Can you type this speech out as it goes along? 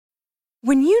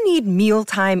When you need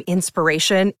mealtime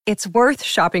inspiration, it's worth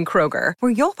shopping Kroger,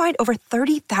 where you'll find over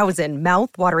 30,000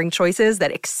 mouth-watering choices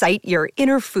that excite your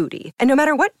inner foodie. And no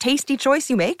matter what tasty choice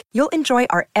you make, you'll enjoy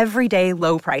our everyday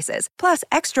low prices, plus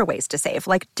extra ways to save,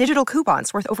 like digital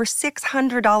coupons worth over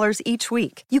 $600 each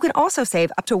week. You can also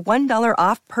save up to $1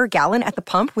 off per gallon at the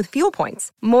pump with fuel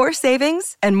points. More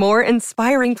savings and more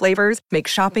inspiring flavors make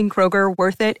shopping Kroger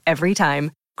worth it every time.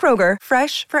 Kroger,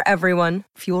 fresh for everyone.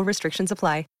 Fuel restrictions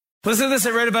apply. Listen to this. I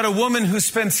read about a woman who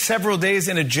spent several days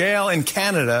in a jail in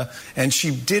Canada, and she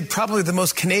did probably the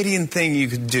most Canadian thing you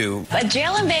could do. A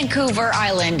jail in Vancouver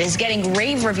Island is getting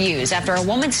rave reviews after a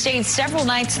woman stayed several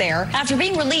nights there. After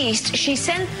being released, she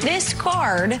sent this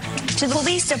card to the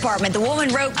police department. The woman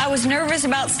wrote, "I was nervous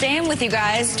about staying with you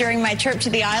guys during my trip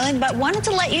to the island, but wanted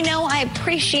to let you know I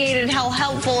appreciated how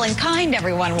helpful and kind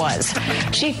everyone was."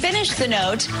 She finished the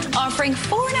note offering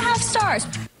 4.5 stars.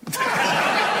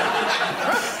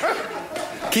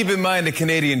 Keep in mind, a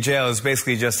Canadian jail is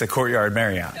basically just a Courtyard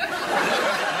Marriott.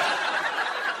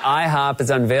 IHOP has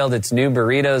unveiled its new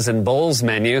burritos and bowls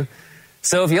menu.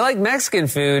 So if you like Mexican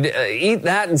food, eat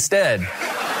that instead. From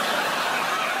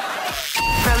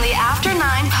the After 9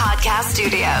 podcast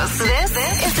studios, this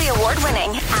is the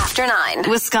award-winning After 9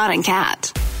 with Scott and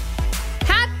Kat.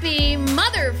 Happy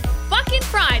motherfucking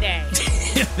Friday.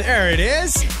 There it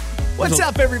is. What's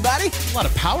up, everybody? A lot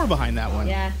of power behind that one.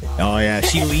 Yeah. Oh, yeah.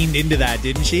 She leaned into that,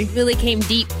 didn't she? Really came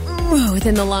deep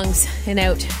within the lungs and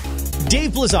out.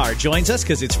 Dave Blizzard joins us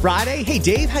because it's Friday. Hey,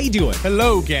 Dave, how you doing?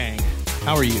 Hello, gang.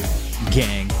 How are you?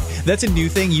 Gang. That's a new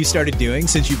thing you started doing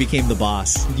since you became the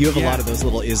boss. You have a lot of those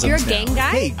little isms You're a now. gang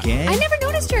guy? Hey, gang. I never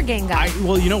noticed you're a gang guy.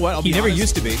 Well, you know what? He never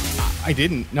used to be. I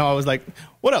didn't. No, I was like,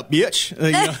 what up, bitch?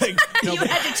 You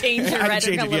had to change your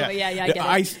rhetoric a little bit. Yeah,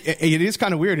 I get it. It is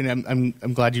kind of weird, and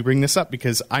I'm glad you bring this up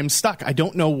because I'm stuck. I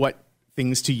don't know what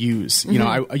things to use. You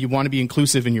know, you want to be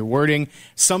inclusive in your wording.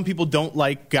 Some people don't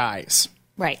like guys.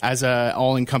 Right. As a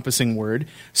all-encompassing word.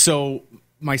 So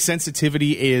my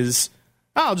sensitivity is,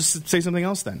 I'll just say something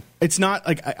else then. It's not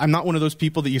like, I'm not one of those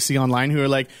people that you see online who are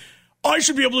like, I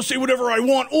should be able to say whatever I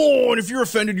want. Oh, and if you're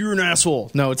offended, you're an asshole.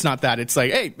 No, it's not that. It's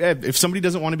like, hey, if somebody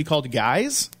doesn't want to be called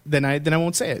guys, then I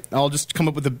won't say it. I'll just come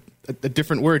up with a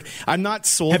different word. I'm not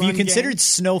sold on Have you considered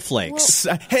snowflakes?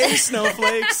 Hey,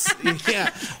 snowflakes.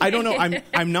 Yeah. I don't know.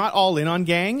 I'm not all in on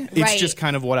gang. It's just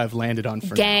kind of what I've landed on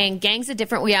for now. Gang's a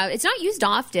different way out. It's not used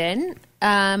often. All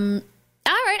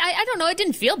right. I don't know. It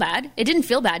didn't feel bad. It didn't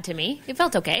feel bad to me. It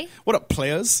felt okay. What up,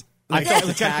 players? I felt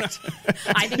attacked.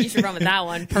 I think you should run with that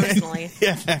one, personally.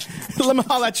 Yeah. Let me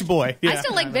holler at your boy. Yeah. I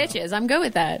still like bitches. I'm good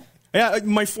with that. Yeah,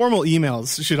 my formal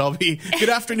emails should all be, good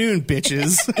afternoon,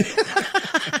 bitches.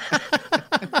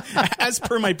 As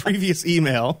per my previous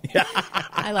email.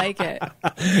 I like it.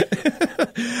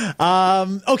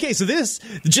 Okay, so this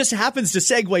just happens to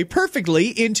segue perfectly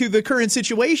into the current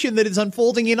situation that is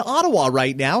unfolding in Ottawa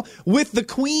right now with the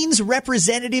Queen's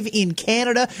representative in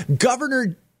Canada,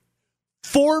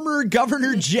 former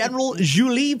Governor General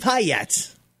Julie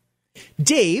Payette.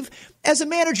 Dave, as a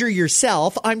manager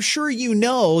yourself, I'm sure you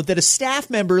know that a staff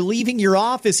member leaving your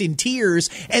office in tears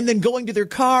and then going to their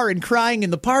car and crying in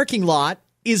the parking lot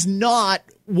is not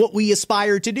what we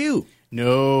aspire to do.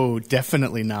 No,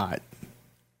 definitely not.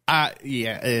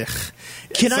 Yeah. Ugh.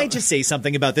 Can I just say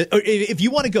something about this? Or if you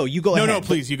want to go, you go ahead. No,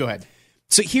 please, you go ahead.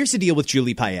 So here's the deal with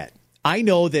Julie Payette. I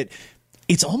know that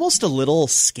it's almost a little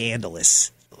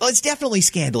scandalous. Well, it's definitely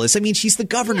scandalous. I mean, she's the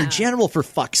Governor General, for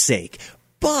fuck's sake.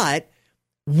 But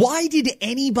why did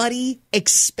anybody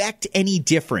expect any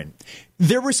different?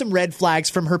 There were some red flags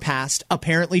from her past.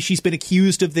 Apparently, she's been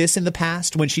accused of this in the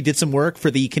past when she did some work for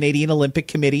the Canadian Olympic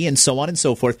Committee and so on and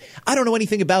so forth. I don't know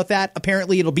anything about that.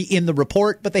 Apparently, it'll be in the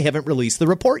report, but they haven't released the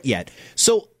report yet.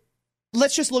 So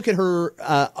let's just look at her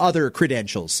other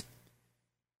credentials.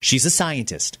 She's a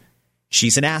scientist.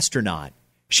 She's an astronaut.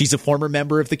 She's a former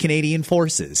member of the Canadian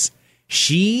Forces.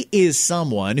 She is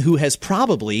someone who has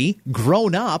probably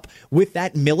grown up with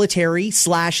that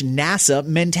military/NASA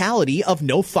mentality of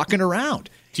no fucking around.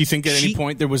 Do you think at any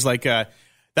point there was like that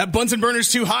Bunsen burner's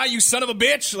too high, you son of a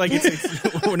bitch? Like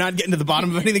we're not getting to the bottom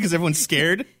of anything because everyone's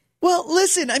scared? Well,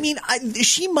 listen, I mean,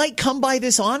 she might come by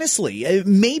this honestly.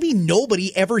 Maybe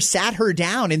nobody ever sat her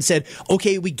down and said,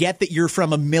 okay, we get that you're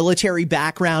from a military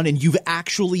background and you've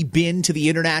actually been to the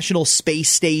International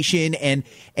Space Station and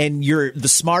you're the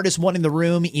smartest one in the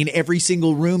room in every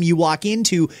single room you walk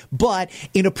into. But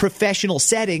in a professional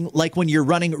setting, like when you're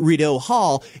running Rideau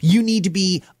Hall, you need to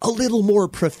be a little more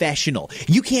professional.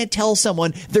 You can't tell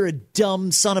someone they're a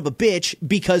dumb son of a bitch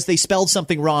because they spelled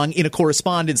something wrong in a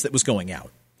correspondence that was going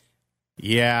out.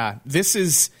 Yeah, this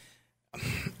is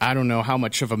I don't know how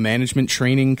much of a management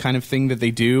training kind of thing that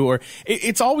they do, or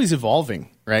it's always evolving,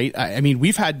 right? I mean,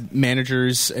 we've had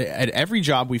managers at every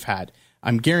job we've had.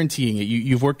 I'm guaranteeing it.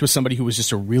 You've worked with somebody who was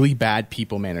just a really bad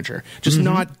people manager, just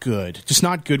not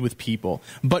good with people,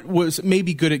 but was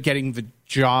maybe good at getting the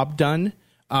job done,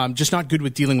 just not good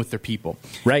with dealing with their people.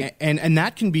 Right. And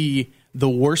that can be the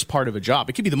worst part of a job.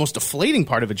 It could be the most deflating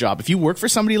part of a job. If you work for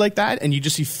somebody like that and you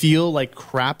feel like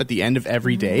crap at the end of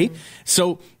every day.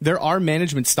 So there are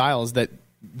management styles that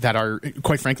are,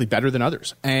 quite frankly, better than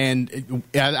others. And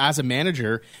as a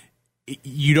manager,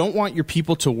 you don't want your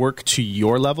people to work to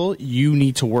your level. You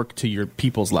need to work to your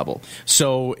people's level.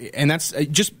 So, and that's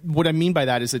just what I mean by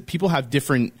that is that people have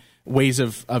different ways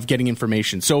of getting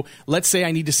information. So let's say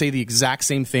I need to say the exact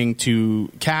same thing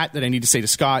to Kat that I need to say to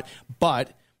Scott,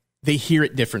 but they hear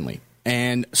it differently.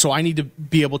 And so I need to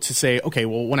be able to say, okay,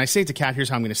 well, when I say it to Kat, here's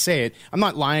how I'm going to say it. I'm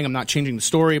not lying. I'm not changing the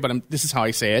story, but this is how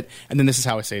I say it. And then this is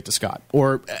how I say it to Scott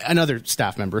or another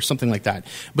staff member, something like that.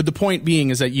 But the point being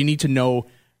is that you need to know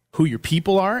who your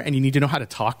people are and you need to know how to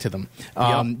talk to them.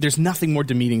 There's nothing more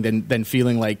demeaning than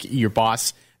feeling like your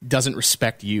boss doesn't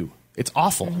respect you. It's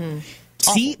awful.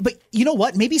 See, but you know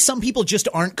what? Maybe some people just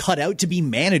aren't cut out to be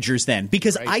managers then,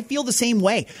 because I feel the same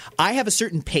way. I have a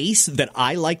certain pace that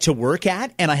I like to work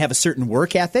at, and I have a certain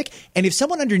work ethic. And if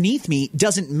someone underneath me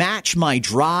doesn't match my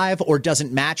drive or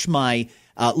doesn't match my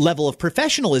level of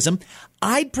professionalism,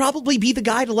 I'd probably be the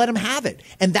guy to let him have it.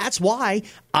 And that's why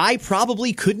I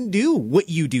probably couldn't do what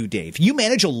you do, Dave. You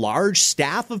manage a large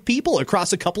staff of people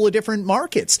across a couple of different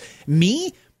markets.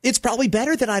 Me? It's probably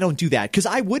better that I don't do that, because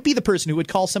I would be the person who would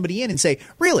call somebody in and say,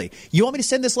 really, you want me to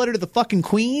send this letter to the fucking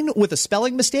queen with a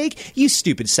spelling mistake? You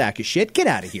stupid sack of shit. Get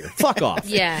out of here. Fuck off.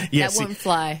 That won't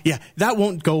fly. Yeah, that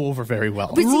won't go over very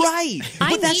well. But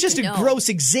but that's just a gross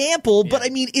example. But I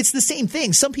mean, it's the same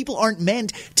thing. Some people aren't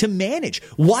meant to manage.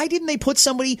 Why didn't they put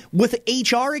somebody with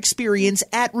HR experience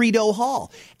at Rideau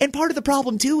Hall? And part of the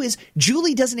problem, too, is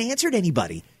Julie doesn't answer to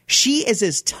anybody. She is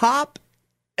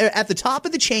at the top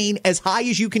of the chain, as high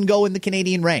as you can go in the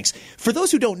Canadian ranks. For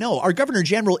those who don't know, our Governor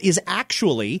General is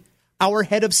actually our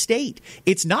head of state.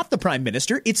 It's not the Prime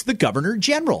Minister, it's the Governor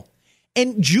General.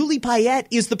 And Julie Payette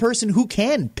is the person who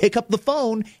can pick up the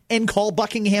phone and call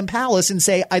Buckingham Palace and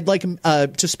say, I'd like him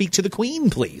to speak to the Queen,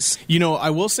 please. You know,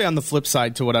 I will say on the flip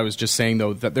side to what I was just saying,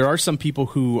 though, that there are some people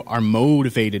who are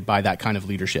motivated by that kind of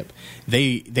leadership.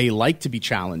 They like to be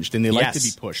challenged and they like to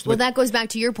be pushed. Well, that goes back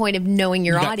to your point of knowing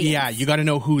your audience. Yeah, you got to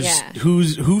know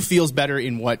who feels better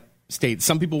in what state.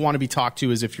 Some people want to be talked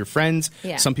to as if you're friends.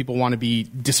 Yeah. Some people want to be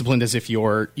disciplined as if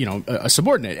you're, a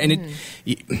subordinate. And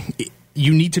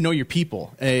you need to know your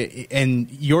people, and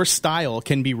your style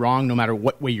can be wrong no matter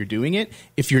what way you're doing it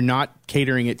if you're not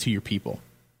catering it to your people.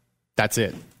 That's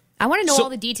it. I want to know all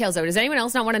the details, though. Does anyone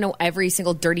else not want to know every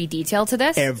single dirty detail to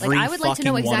this? I would like to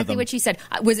know exactly what she said.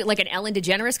 Was it like an Ellen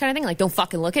DeGeneres kind of thing? Like, don't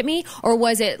fucking look at me? Or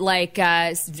was it like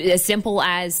as simple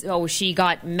as, she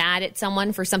got mad at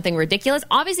someone for something ridiculous?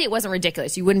 Obviously, it wasn't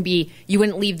ridiculous. You wouldn't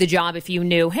leave the job if you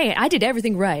knew, hey, I did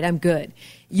everything right. I'm good.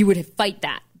 You would fight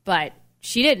that. But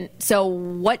she didn't. So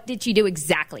what did she do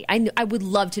exactly? I would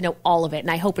love to know all of it, and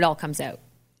I hope it all comes out.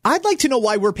 I'd like to know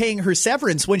why we're paying her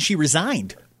severance when she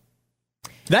resigned.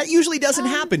 That usually doesn't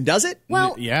happen, does it?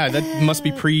 Well, yeah, that must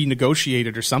be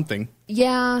pre-negotiated or something.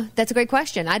 Yeah, that's a great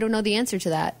question. I don't know the answer to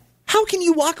that. How can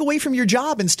you walk away from your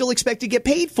job and still expect to get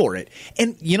paid for it?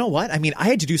 And you know what? I mean, I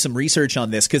had to do some research on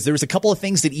this because there was a couple of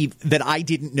things that I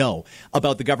didn't know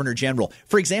about the Governor General.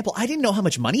 For example, I didn't know how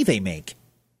much money they make.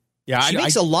 Yeah, she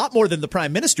makes a lot more than the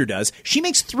Prime Minister does. She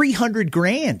makes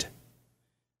 $300,000.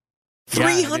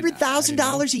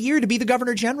 $300,000 a year to be the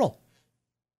Governor General.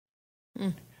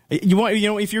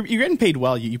 If you're getting paid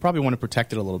well, you probably want to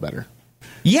protect it a little better.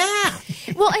 Yeah.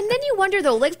 Well, and then you wonder,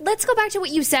 though, let's go back to what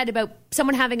you said about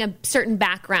someone having a certain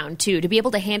background, too, to be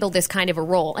able to handle this kind of a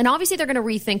role. And obviously, they're going to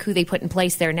rethink who they put in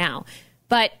place there now.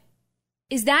 But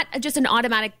is that just an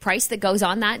automatic price that goes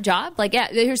on that job? Like, yeah,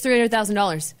 here's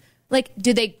 $300,000. Like,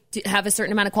 do they have a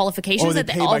certain amount of qualifications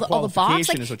that all the box?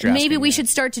 Like, maybe we should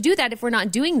start to do that if we're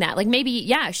not doing that. Like,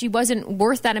 maybe, she wasn't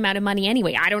worth that amount of money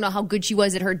anyway. I don't know how good she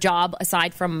was at her job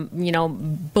aside from,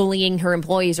 bullying her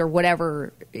employees or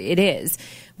whatever it is.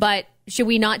 But should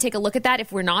we not take a look at that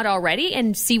if we're not already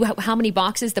and see how many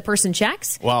boxes the person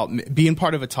checks? Well, being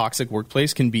part of a toxic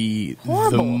workplace can be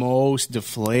horrible. The most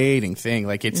deflating thing.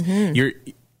 Like, it's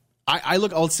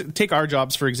I'll take our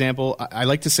jobs, for example. I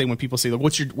like to say when people say, look,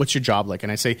 what's your job like?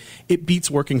 And I say, it beats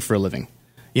working for a living,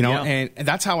 and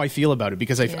that's how I feel about it,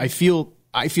 because I feel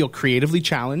I feel creatively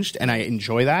challenged, and I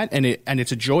enjoy that, and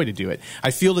it's a joy to do it.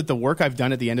 I feel that the work I've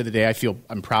done at the end of the day,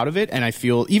 I'm proud of it, and I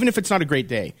feel, even if it's not a great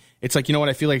day, it's like, you know what,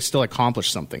 I feel like I still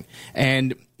accomplished something.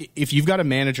 And if you've got a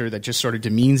manager that just sort of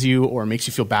demeans you or makes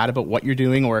you feel bad about what you're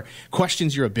doing or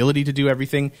questions your ability to do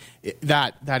everything,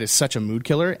 that is such a mood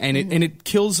killer, and it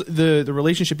kills the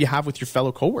relationship you have with your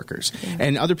fellow coworkers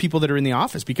and other people that are in the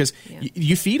office, because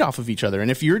you feed off of each other.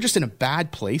 And if you're just in a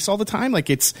bad place all the time,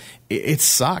 like it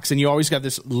sucks, and you always got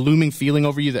this looming feeling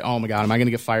over you that, oh my God, am I going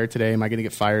to get fired today? Am I going to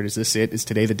get fired? Is this it? Is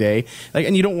today the day? Like,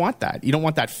 and you don't want that. You don't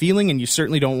want that feeling, and you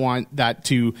certainly don't want that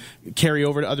to carry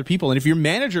over to other people. And if your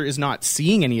manager is not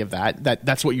seeing any of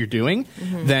that's what you're doing,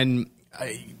 then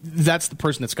that's the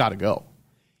person that's got to go.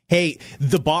 Hey,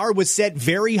 the bar was set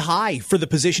very high for the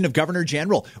position of Governor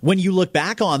General. When you look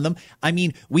back on them, I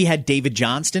mean, we had David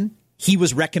Johnston. He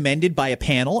was recommended by a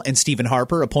panel, and Stephen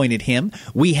Harper appointed him.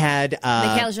 We had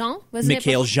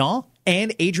Michaëlle Jean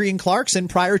and Adrienne Clarkson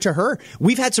prior to her.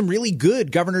 We've had some really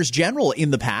good governors general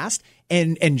in the past,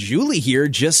 and Julie here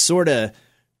just sort of...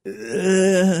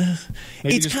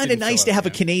 it's kind of nice to have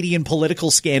a Canadian political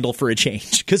scandal for a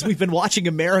change, because we've been watching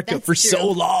America for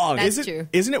so long.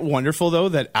 Isn't it wonderful, though,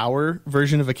 that our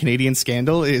version of a Canadian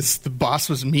scandal is the boss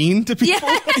was mean to people?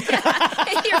 Yeah.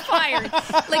 You're fired.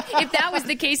 Like, if that was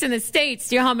the case in the States,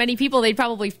 do you know how many people they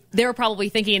were probably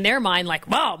thinking in their mind, like,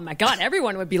 wow, my God,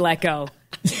 everyone would be let go.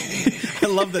 I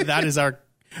love that is our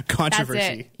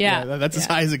controversy. That's as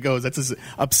high as it goes. That's as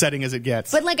upsetting as it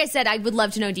gets. But like I said, I would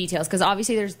love to know details, because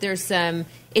obviously there's some.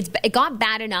 It got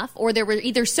bad enough, or there were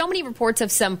either so many reports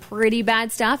of some pretty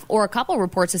bad stuff, or a couple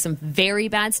reports of some very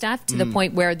bad stuff, to the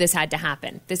point where this had to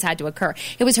happen. This had to occur.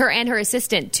 It was her and her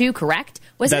assistant too, correct?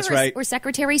 That's right. Or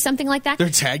secretary, something like that. They're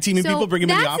tag teaming people, bring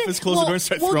them in the office, close the door, and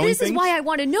start throwing things. Well, this is why I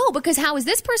want to know, because how is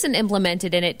this person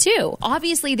implemented in it too?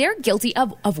 Obviously, they're guilty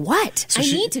of what? So I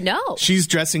need to know. She's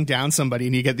dressing down somebody,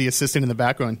 and you get the assistant in the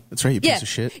background. That's right, you piece of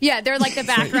shit. Yeah, they're like the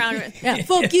background.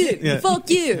 Fuck you. Fuck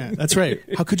you. Yeah, that's right.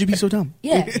 How could you be so dumb?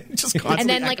 Yeah. Just constantly and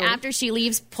then, like, after she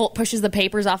leaves, pushes the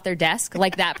papers off their desk,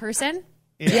 like that person.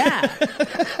 Yeah.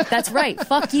 That's right.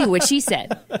 Fuck you, what she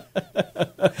said.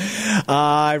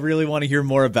 I really want to hear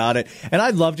more about it. And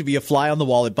I'd love to be a fly on the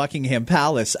wall at Buckingham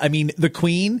Palace. I mean, the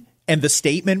Queen and the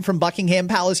statement from Buckingham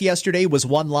Palace yesterday was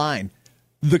one line.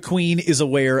 The Queen is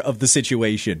aware of the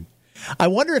situation. I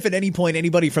wonder if at any point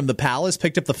anybody from the palace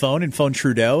picked up the phone and phoned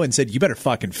Trudeau and said, you better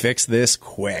fucking fix this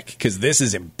quick, because this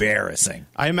is embarrassing.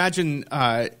 I imagine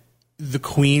the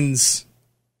Queen's,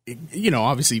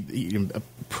 obviously a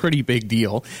pretty big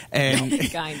deal,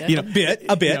 and kind of a bit,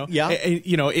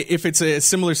 if it's a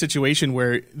similar situation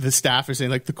where the staff are saying,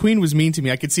 like, the Queen was mean to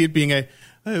me, I could see it being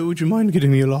would you mind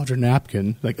getting me a larger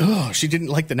napkin? Like, oh, she didn't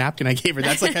like the napkin I gave her.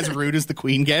 That's like as rude as the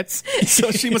Queen gets.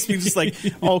 So she must be just like,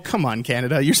 oh, come on,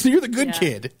 Canada, you're the good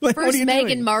kid. Like, first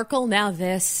Meghan Markle, now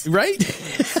this, right?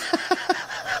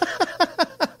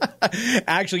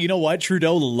 Actually, you know what?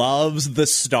 Trudeau loves the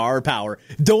star power.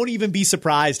 Don't even be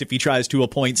surprised if he tries to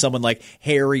appoint someone like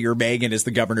Harry or Meghan as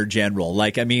the Governor General.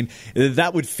 Like, I mean,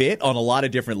 that would fit on a lot of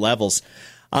different levels.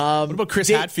 What about Chris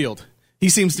Hadfield? He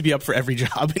seems to be up for every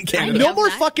job in Canada. No more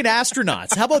fucking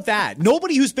astronauts. How about that?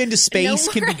 Nobody who's been to space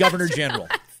can be Governor General.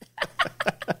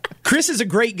 Chris is a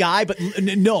great guy, but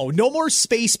no more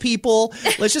space people.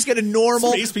 Let's just get a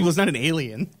normal... Space people is not an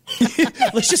alien.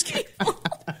 Let's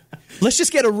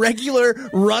just get a regular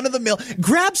run-of-the-mill.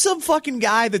 Grab some fucking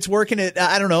guy that's working at,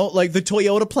 I don't know, like the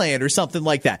Toyota plant or something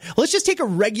like that. Let's just take a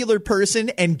regular person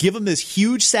and give them this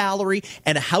huge salary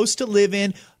and a house to live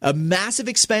in, a massive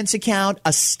expense account,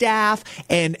 a staff,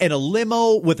 and a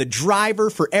limo with a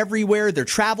driver for everywhere. Their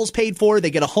travel's paid for.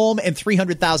 They get a home and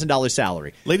 $300,000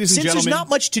 salary. Ladies and gentlemen, since there's not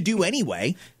much to do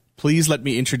anyway, please let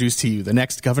me introduce to you the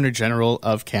next Governor General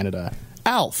of Canada,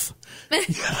 Alf.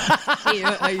 Hey,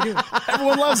 how you doing?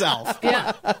 Everyone loves Alf.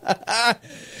 Yeah.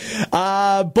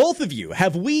 Both of you,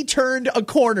 have we turned a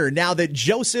corner now that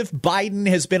Joseph Biden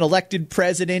has been elected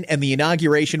president and the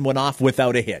inauguration went off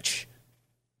without a hitch?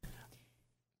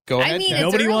 Go ahead. I mean,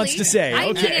 nobody early. wants to say. I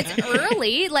mean, it's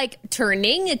early, like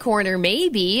turning a corner,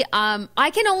 maybe.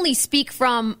 I can only speak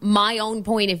from my own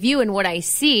point of view and what I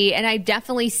see, and I'm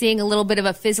definitely seeing a little bit of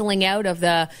a fizzling out of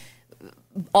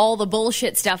all the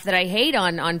bullshit stuff that I hate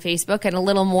on Facebook, and a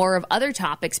little more of other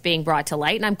topics being brought to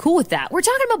light, and I'm cool with that. We're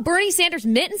talking about Bernie Sanders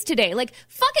mittens today. Like,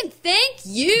 fucking thank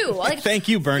you. Like, thank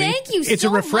you, Bernie. Thank you so much. It's a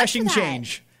refreshing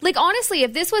change. Like, honestly,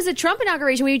 if this was a Trump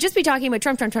inauguration, we'd just be talking about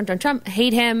Trump,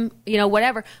 hate him,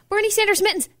 whatever. Bernie Sanders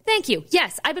mittens, thank you.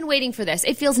 Yes, I've been waiting for this.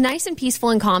 It feels nice and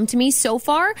peaceful and calm to me so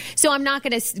far, so I'm not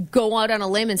going to go out on a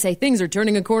limb and say things are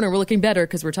turning a corner, we're looking better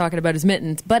because we're talking about his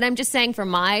mittens. But I'm just saying, from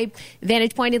my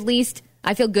vantage point at least,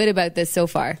 I feel good about this so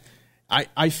far.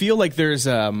 I feel like there's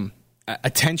a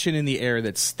tension in the air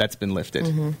that's been lifted.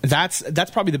 Mm-hmm.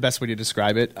 That's probably the best way to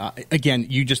describe it. Again,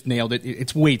 you just nailed it.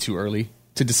 It's way too early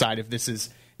to decide if this is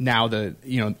now the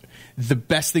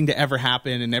best thing to ever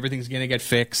happen and everything's going to get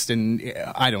fixed. And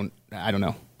I don't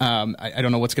know. I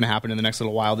don't know what's going to happen in the next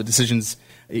little while. The decisions,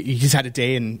 he's had a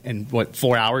day and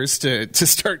 4 hours to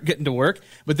start getting to work.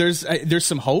 But there's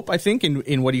some hope, I think,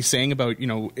 in what he's saying about,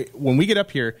 when we get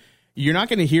up here, you're not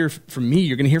going to hear from me.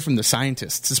 You're going to hear from the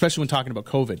scientists, especially when talking about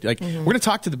COVID. Like, we're going to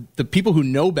talk to the people who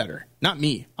know better, not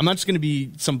me. I'm not just going to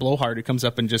be some blowhard who comes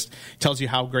up and just tells you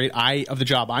how great of the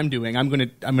job I'm doing. I'm going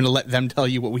to let them tell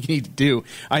you what we need to do.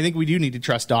 I think we do need to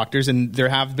trust doctors, and there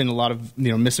have been a lot of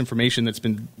misinformation that's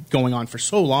been going on for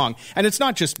so long. And it's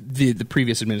not just the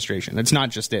previous administration. That's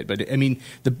not just it. But I mean,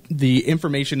 the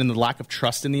information and the lack of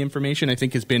trust in the information, I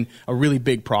think, has been a really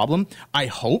big problem. I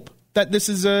hope that this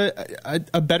is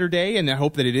a better day, and I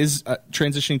hope that it is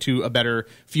transitioning to a better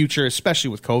future,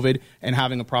 especially with COVID, and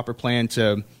having a proper plan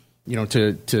to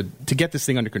get this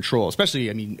thing under control. Especially,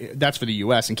 I mean, that's for the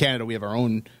U.S. In Canada, we have our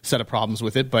own set of problems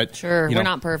with it, but sure, we're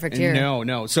not perfect here.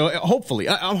 No. So hopefully,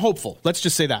 I'm hopeful. Let's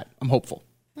just say that I'm hopeful.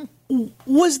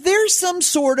 Was there some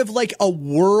sort of like a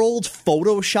world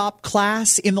Photoshop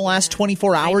class in the last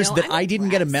 24 hours that I didn't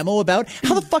get a memo about?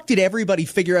 How the fuck did everybody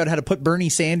figure out how to put Bernie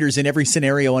Sanders in every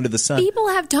scenario under the sun? People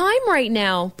have time right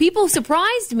now. People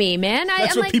surprised me, man.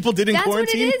 That's what people did in quarantine?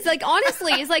 That's what it is. Like,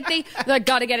 honestly, it's like they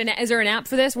got to get is there an app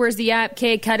for this? Where's the app?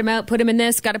 Okay, cut them out, put them in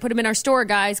this. Got to put them in our store,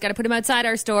 guys. Got to put them outside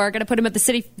our store. Got to put them at the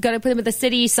city. Got to put them at the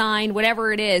city sign,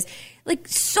 whatever it is. Like,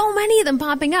 so many of them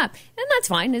popping up. And that's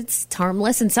fine. It's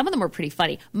harmless. And some of them were pretty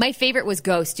funny. My favorite was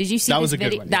Ghost. Did you see that this video?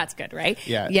 Good one, yeah. That's good, right?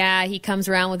 Yeah. Yeah, he comes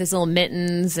around with his little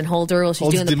mittens and holds her while she's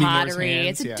doing the pottery.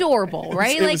 It's adorable,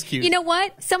 right? It was cute. You know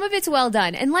what? Some of it's well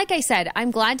done. And like I said, I'm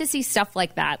glad to see stuff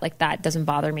like that. Like, that doesn't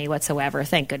bother me whatsoever.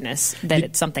 Thank goodness that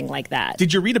it's something like that.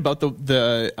 Did you read about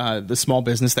the small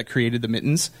business that created the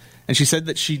mittens? And she said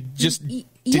that she just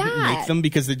didn't make them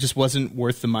because it just wasn't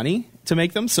worth the money to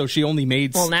make them. So she only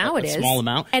made a small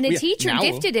amount. And a teacher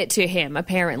gifted it to him,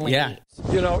 apparently. Yeah.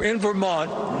 In Vermont,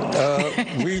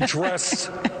 we dress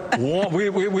warm.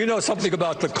 We know something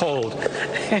about the cold.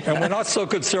 And we're not so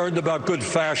concerned about good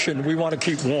fashion. We want to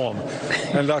keep warm.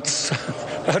 And that's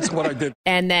what I did.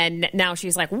 And then now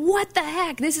she's like, what the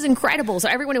heck? This is incredible. So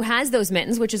everyone who has those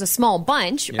mittens, which is a small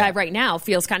bunch right now,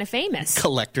 feels kind of famous.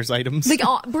 Collector's items. Like,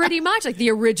 pretty much like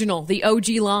the original, the OG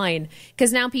line.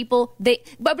 Because now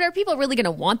but are people really going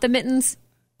to want the mittens?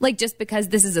 Like, just because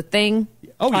this is a thing?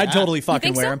 Oh, yeah. I'd totally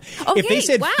fucking wear them. Okay, if they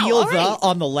said feel right.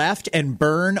 on the left and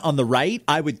burn on the right,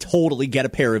 I would totally get a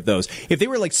pair of those. If they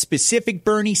were like specific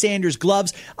Bernie Sanders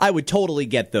gloves, I would totally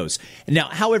get those. Now,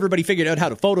 how everybody figured out how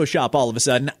to Photoshop all of a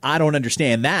sudden, I don't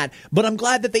understand that. But I'm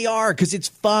glad that they are, because it's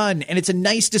fun and it's a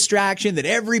nice distraction that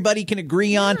everybody can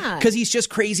agree on, because he's just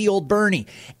crazy old Bernie.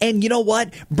 And you know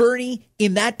what? Bernie,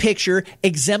 in that picture,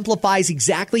 exemplifies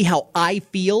exactly how I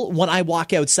feel when I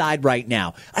walk outside right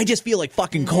now. I just feel like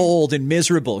fucking cold and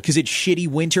miserable because it's shitty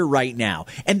winter right now.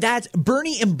 And that's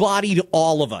Bernie embodied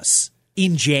all of us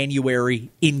in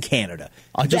January in Canada.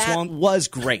 Was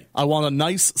great. I want a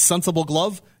nice, sensible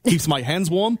glove, keeps my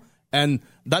hands warm, and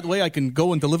that way I can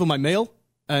go and deliver my mail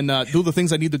and do the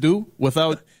things I need to do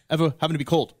without ever having to be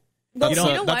cold. Well, you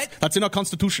know what? That's in our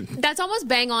Constitution. That's almost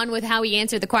bang on with how he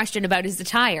answered the question about his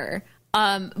attire.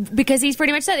 Because he's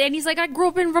pretty much said, and he's like, I grew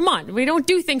up in Vermont. We don't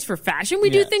do things for fashion. We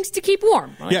do things to keep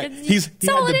warm. Like, that's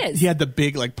all it is. He had the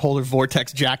big like polar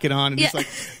vortex jacket on, and he's like,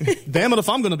 damn it, if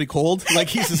I'm going to be cold. Like,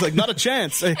 he's just like, not a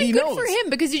chance. He knows. Good for him,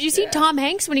 because did you see Tom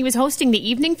Hanks when he was hosting the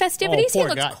evening festivities? He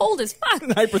looks cold as fuck.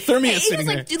 Hyperthermia sitting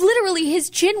there. There. Literally, his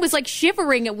chin was like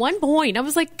shivering at one point. I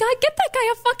was like, God, get that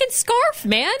guy a fucking scarf,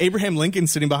 man. Abraham Lincoln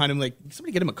sitting behind him like,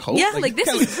 somebody get him a coat? Yeah, like this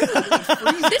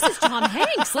is Tom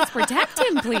Hanks. Let's protect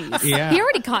him, please. Yeah. He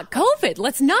already caught COVID.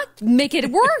 Let's not make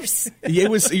it worse.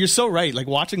 You're so right. Like,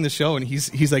 watching the show, and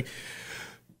he's like,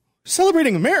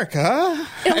 celebrating America. Oh,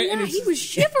 yeah, he was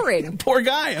shivering. Poor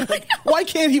guy. I'm like, why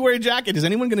can't he wear a jacket? Is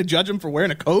anyone going to judge him for wearing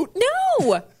a coat?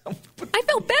 No. I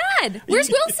felt bad.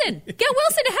 Where's Wilson? Get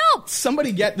Wilson to help.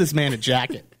 Somebody get this man a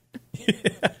jacket.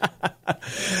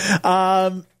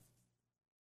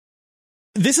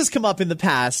 This has come up in the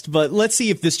past, but let's see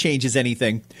if this changes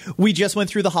anything. We just went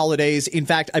through the holidays. In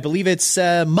fact, I believe it's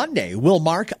Monday will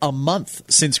mark a month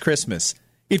since Christmas.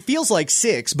 It feels like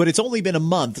 6, but it's only been a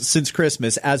month since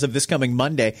Christmas as of this coming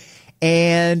Monday.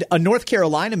 And a North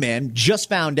Carolina man just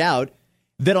found out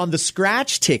that on the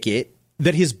scratch ticket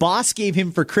that his boss gave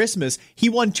him for Christmas, he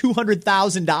won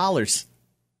 $200,000.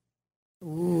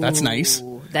 That's nice.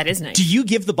 That is nice. Do you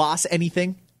give the boss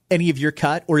anything? any of your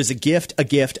cut, or is a gift a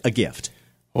gift a gift?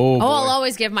 Oh, I'll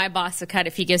always give my boss a cut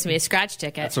if he gives me a scratch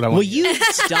ticket. That's what I want. Will you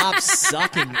stop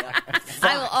sucking?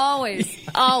 I will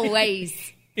always.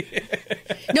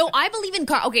 No, I believe in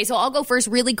karma. Okay, so I'll go first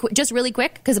really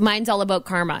quick, because mine's all about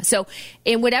karma. So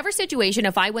in whatever situation,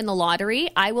 if I win the lottery,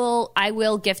 I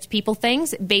will gift people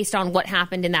things based on what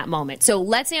happened in that moment. So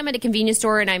let's say I'm at a convenience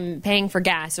store and I'm paying for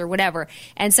gas or whatever,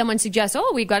 and someone suggests,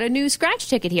 oh, we've got a new scratch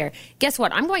ticket here. Guess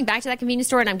what? I'm going back to that convenience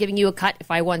store and I'm giving you a cut if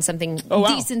I won something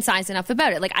decent sized enough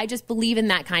about it. Like, I just believe in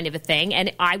that kind of a thing,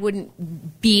 and I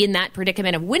wouldn't be in that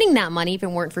predicament of winning that money if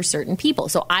it weren't for certain people.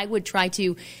 So I would try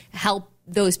to help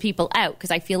those people out,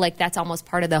 because I feel like that's almost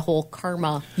part of the whole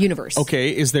karma universe. Okay,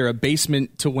 is there a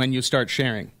basement to when you start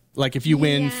sharing? Like, if you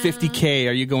win $50K,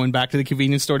 are you going back to the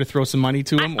convenience store to throw some money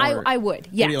to them? I would,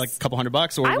 yes. What are you, like a couple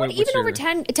 $100? Or I would, even over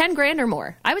 10 grand or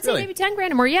more. I would say maybe 10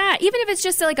 grand or more. Yeah, even if it's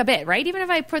just like a bit, right? Even if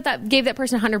I gave that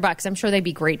person $100, I'm sure they'd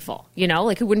be grateful. You know,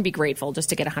 like, who wouldn't be grateful just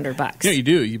to get $100? Yeah, you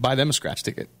do. You buy them a scratch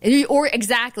ticket,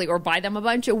 or buy them a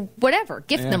bunch of whatever.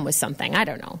 Gift them with something. I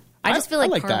don't know. I just feel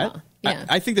like karma. That. Yeah.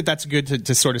 I think that's good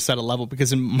to sort of set a level,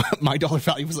 because my dollar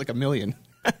value was like $1 million.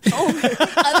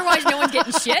 Otherwise, no one's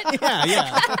getting shit.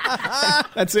 Yeah.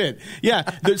 That's it. Yeah.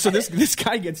 So this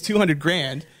guy gets 200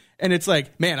 grand, and it's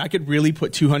like, man, I could really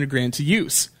put 200 grand to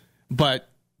use, but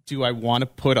do I want to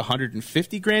put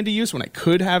 150 grand to use when I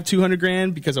could have 200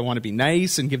 grand because I want to be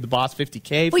nice and give the boss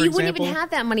 50K? Well, you wouldn't even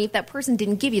have that money if that person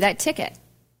didn't give you that ticket.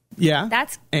 Yeah.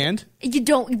 You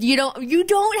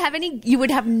don't have any, you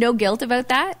would have no guilt about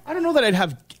that? I don't know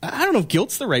if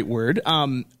guilt's the right word.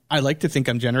 I like to think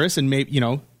I'm generous, and maybe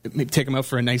take them out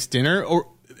for a nice dinner, or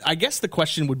I guess the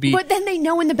question would be. But then they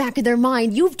know in the back of their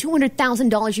mind, you have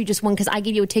 $200,000 you just won because I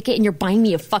gave you a ticket and you're buying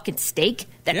me a fucking steak.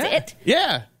 That's it.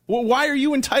 Yeah. Well, why are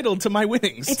you entitled to my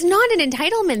winnings? It's not an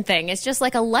entitlement thing. It's just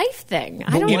like a life thing.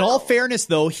 I don't know. In all fairness,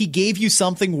 though, he gave you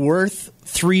something worth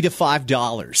 $3 to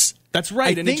 $5. That's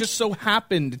right, and it just so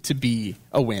happened to be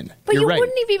a win. But You're right.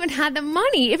 Wouldn't have even had the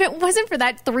money if it wasn't for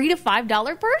that $3 to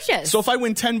 $5 purchase. So if I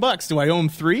win $10, do I owe him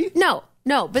 $3? No,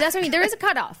 but that's what I mean. There is a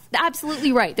cutoff.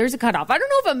 Absolutely right. There's a cutoff. I don't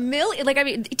know if $1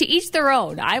 million, to each their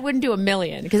own. I wouldn't do $1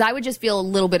 million, because I would just feel a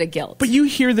little bit of guilt. But you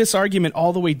hear this argument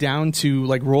all the way down to,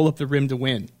 like, roll up the rim to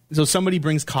win. So somebody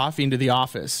brings coffee into the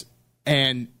office,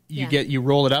 and you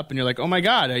roll it up, and you're like, oh my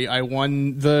God, I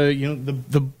won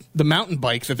the mountain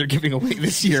bike that they're giving away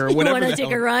this year, or whatever. You want to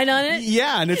take a ride on it?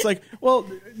 Yeah, and it's like, well,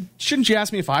 shouldn't you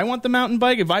ask me if I want the mountain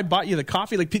bike? If I bought you the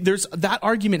coffee, like, there's that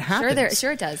argument happens.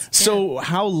 Sure it does. So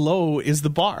how low is the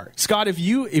bar, Scott? If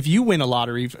you win a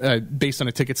lottery based on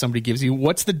a ticket somebody gives you,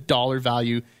 what's the dollar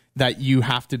value that you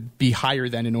have to be higher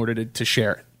than in order to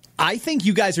share it? I think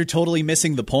you guys are totally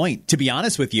missing the point, to be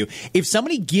honest with you. If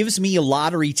somebody gives me a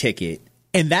lottery ticket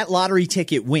and that lottery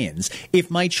ticket wins,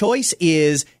 if my choice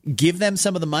is give them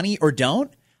some of the money or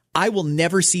don't, I will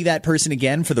never see that person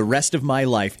again for the rest of my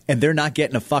life, and they're not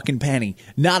getting a fucking penny.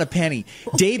 Not a penny.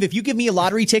 Dave, if you give me a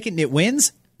lottery ticket and it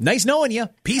wins, nice knowing you.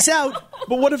 Peace out.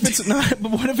 But what if it's not?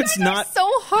 But what if it's not so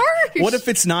harsh? What if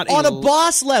it's not on a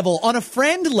boss level, on a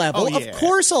friend level? Oh, yeah. Of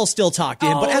course, I'll still talk to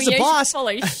him. But as a boss, full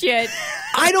of shit.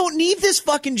 I don't need this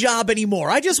fucking job anymore.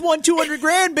 I just won 200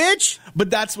 grand, bitch.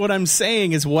 But that's what I'm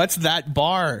saying is, what's that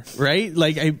bar, right?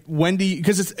 Like, when do you?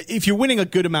 Because if you're winning a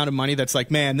good amount of money, that's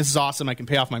like, man, this is awesome. I can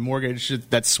pay off my mortgage.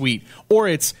 That's sweet. Or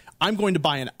it's, I'm going to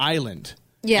buy an island.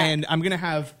 Yeah. And I'm going to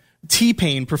have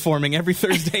T-Pain performing every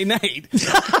Thursday night.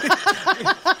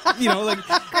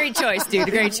 Great choice, dude.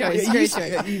 Great choice.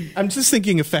 I'm just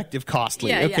thinking effective,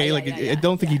 costly. I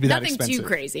don't think he'd be that expensive. Nothing too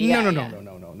crazy.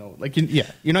 No. Like,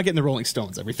 you're not getting the Rolling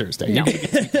Stones every Thursday. No.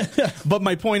 But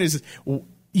my point is,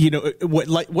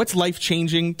 what's life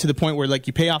changing to the point where, like,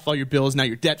 you pay off all your bills, now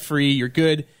you're debt free, you're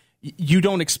good. You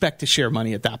don't expect to share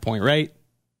money at that point, right?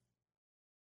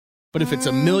 But if it's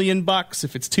 $1 million,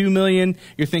 if it's $2 million,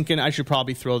 you're thinking I should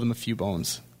probably throw them a few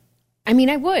bones. I mean,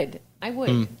 I would. I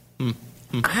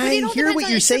hear what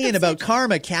you're saying about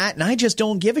karma, Kat, and I just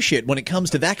don't give a shit when it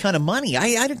comes to that kind of money.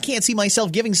 I can't see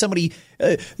myself giving somebody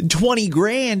 20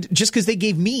 grand just because they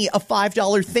gave me a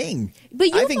 $5 thing.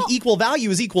 But I think equal value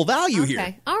is equal value here.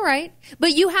 Okay, all right.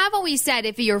 But you have always said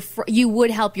if you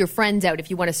would help your friends out if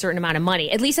you won a certain amount of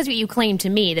money. At least that's what you claim to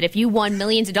me, that if you won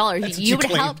millions of dollars, you would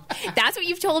help. That's what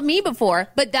you've told me before.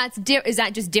 But is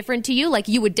that just different to you? Like,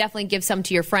 you would definitely give some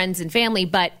to your friends and family,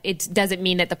 but it doesn't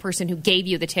mean that the person who gave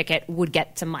you the ticket would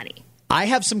get some money. I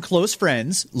have some close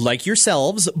friends, like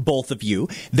yourselves, both of you,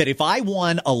 that if I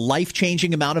won a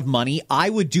life-changing amount of money, I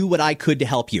would do what I could to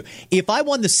help you. If I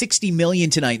won the $60 million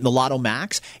tonight in the Lotto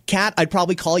Max, Kat, I'd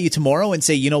probably call you tomorrow and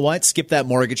say, you know what, skip that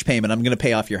mortgage payment. I'm going to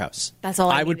pay off your house. That's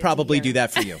all I would probably do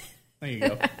that for you. There you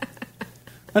go.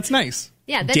 That's nice.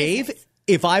 Yeah, that Dave, is nice.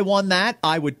 If I won that,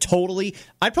 I'd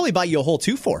probably buy you a whole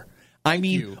 2-4. I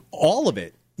mean, all of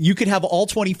it. You could have all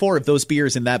 24 of those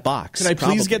beers in that box. Can I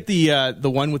please get the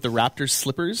one with the Raptors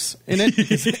slippers in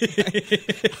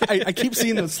it? I keep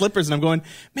seeing those slippers and I'm going,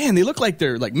 man, they look like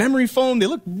they're like memory foam. They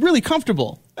look really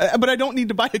comfortable. But I don't need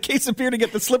to buy a case of beer to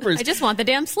get the slippers. I just want the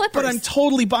damn slippers. But I'm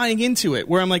totally buying into it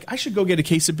where I'm like, I should go get a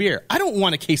case of beer. I don't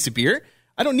want a case of beer.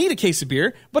 I don't need a case of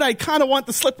beer, but I kind of want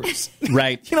the slippers.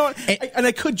 Right. You know what? And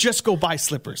I could just go buy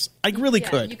slippers. I really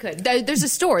could. You could. There's a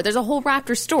store. There's a whole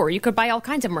Raptors store. You could buy all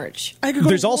kinds of merch.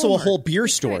 There's also a whole beer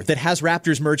store that has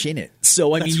Raptors merch in it.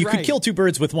 So, I mean, you could kill two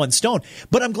birds with one stone.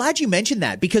 But I'm glad you mentioned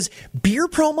that because beer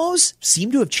promos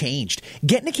seem to have changed.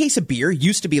 Getting a case of beer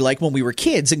used to be like when we were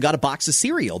kids and got a box of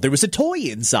cereal. There was a toy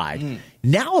inside.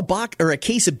 Now a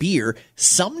case of beer,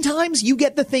 sometimes you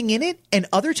get the thing in it, and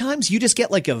other times you just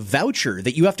get like a voucher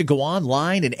that you have to go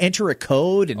online and enter a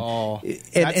code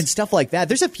and stuff like that.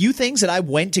 There's a few things that I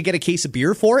went to get a case of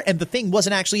beer for, and the thing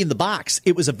wasn't actually in the box.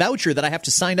 It was a voucher that I have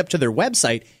to sign up to their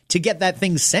website to get that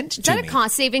thing sent to me. Is that a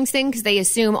cost savings thing? Because they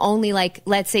assume only like,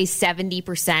 let's say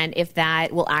 70%, if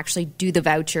that, will actually do the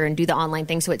voucher and do the online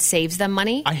thing, so it saves them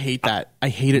money. I hate that. I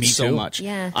hate it so much.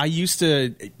 Yeah. I used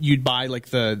to, you'd buy like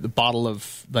the bottle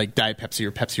of like Diet Pepsi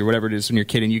or Pepsi or whatever it is when you're a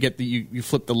kid, and you get you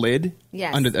flip the lid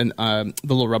under the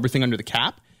little rubber thing under the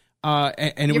cap. And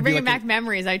it You're would bringing be like back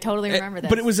memories. I totally remember that.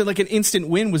 But it was like an instant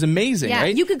win. Was amazing,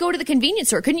 right? You could go to the convenience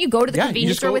store. Couldn't you go to the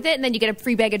convenience store with it, and then you get a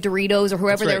free bag of Doritos or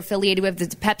whoever they're affiliated with, the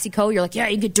PepsiCo. You're like, yeah,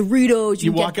 you get Doritos.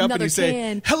 You walk up and you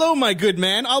say, "Hello, my good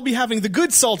man. I'll be having the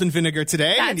good salt and vinegar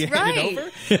today." That's and you right.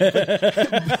 hand it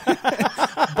over.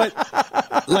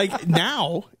 But like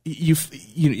now,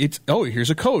 it's here's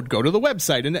a code. Go to the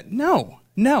website, and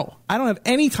No, I don't have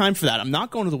any time for that. I'm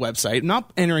not going to the website. I'm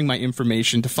not entering my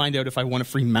information to find out if I want a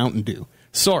free Mountain Dew.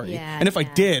 Sorry. And if I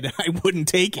did, I wouldn't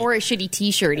take it. Or a shitty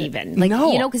T-shirt even.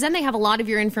 Because then they have a lot of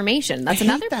your information. That's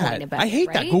another point about it. I hate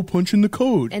right? that. Go punch in the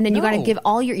code. And then you got to give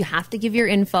you have to give your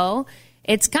info.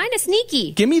 It's kind of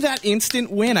sneaky. Give me that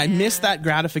instant win. I miss that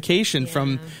gratification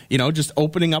from, just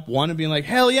opening up one and being like,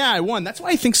 hell yeah, I won. That's why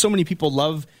I think so many people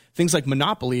love things like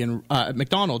Monopoly and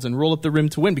McDonald's and Roll Up the Rim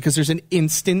to Win, because there's an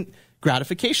instant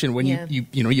gratification when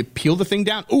you peel the thing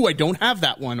down. Oh, I don't have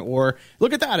that one. Or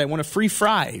look at that, I want a free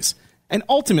fries. And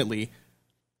ultimately,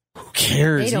 who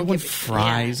cares? You want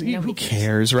fries. Who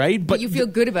cares, right? But you feel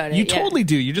good about it. You totally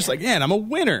do. You're just like, man, I'm a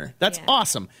winner. That's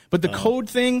awesome. But the code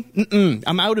thing,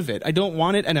 I'm out of it. I don't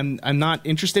want it, and I'm not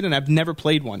interested, and I've never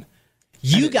played one.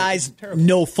 You guys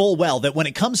know full well that when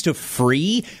it comes to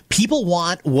free, people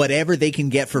want whatever they can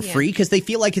get for free because they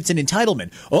feel like it's an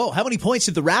entitlement. Oh, how many points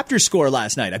did the Raptors score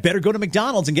last night? I better go to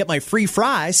McDonald's and get my free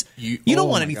fries. You don't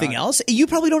want anything else. You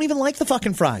probably don't even like the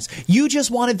fucking fries. You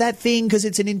just wanted that thing because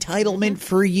it's an entitlement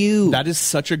for you. That is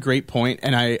such a great point.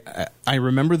 And I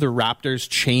remember the Raptors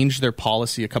changed their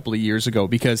policy a couple of years ago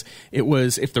because it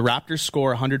was if the Raptors score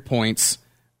 100 points,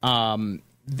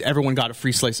 everyone got a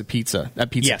free slice of pizza,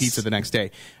 pizza the next day.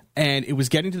 And it was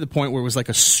getting to the point where it was like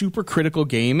a super critical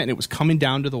game and it was coming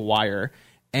down to the wire.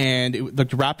 And the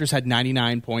Raptors had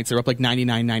 99 points. They were up like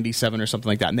 99-97 or something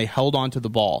like that. And they held on to the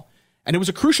ball. And it was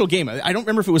a crucial game. I don't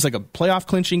remember if it was like a playoff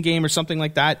clinching game or something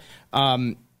like that.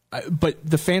 But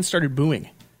the fans started booing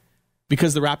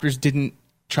because the Raptors didn't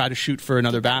try to shoot for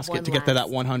another basket to get to that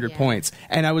 100 points.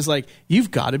 And I was like,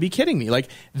 you've got to be kidding me. Like,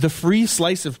 the free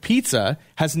slice of pizza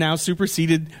has now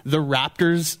superseded the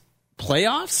Raptors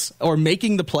playoffs or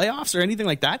making the playoffs or anything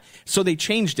like that. So they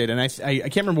changed it. And I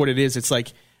can't remember what it is. It's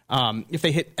like, if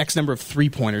they hit X number of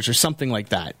 3-pointers or something like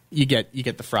that, you get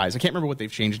the fries. I can't remember what they've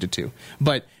changed it to,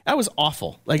 but that was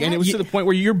awful. And it was to the point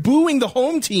where you're booing the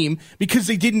home team because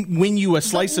they didn't win you a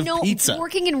slice of pizza.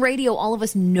 Working in radio, all of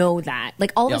us know that.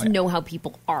 Like, all of us know how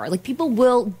people are. Like, people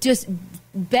will just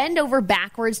bend over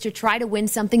backwards to try to win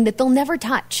something that they'll never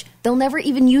touch. They'll never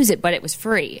even use it, but it was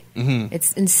free. Mm-hmm.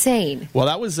 It's insane. Well,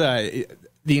 that was the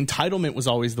entitlement was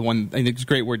always the one. I think it's a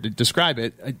great word to describe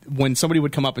it. When somebody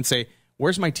would come up and say,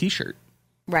 "Where's my T-shirt?"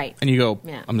 Right. And you go,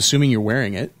 I'm assuming you're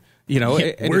wearing it.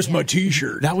 Where's my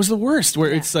T-shirt? That was the worst, where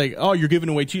it's like, oh, you're giving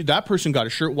away that person got a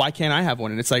shirt. Why can't I have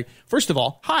one? And it's like, first of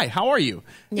all, hi, how are you?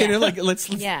 Yeah. Let's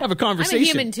have a conversation. I'm a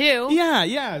human too.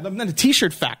 Yeah. I'm not a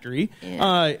T-shirt factory.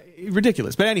 Yeah.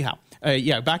 Ridiculous. But anyhow,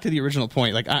 back to the original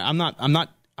point. Like, I'm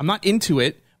not into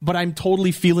it, but I'm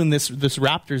totally feeling this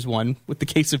Raptors one with the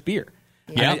case of beer.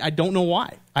 Yeah. I don't know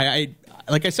why.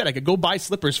 Like I said, I could go buy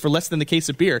slippers for less than the case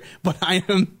of beer, but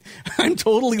I'm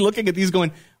totally looking at these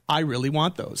going, I really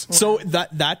want those. Wow. So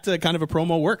that kind of a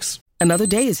promo works. Another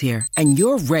day is here, and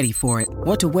you're ready for it.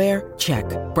 What to wear? Check.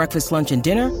 Breakfast, lunch, and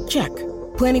dinner? Check.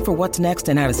 Planning for what's next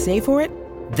and how to save for it?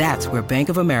 That's where Bank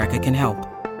of America can help.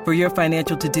 For your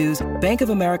financial to-dos, Bank of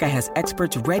America has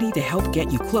experts ready to help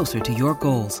get you closer to your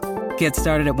goals. Get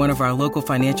started at one of our local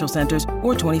financial centers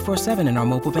or 24/7 in our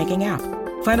mobile banking app.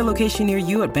 Find a location near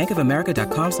you at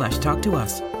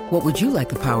bankofamerica.com/talktous. What would you like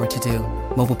the power to do?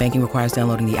 Mobile banking requires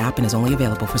downloading the app and is only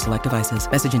available for select devices.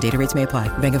 Message and data rates may apply.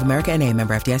 Bank of America NA,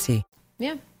 member FDIC.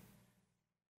 Yeah.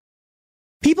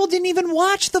 People didn't even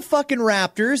watch the fucking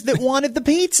Raptors that wanted the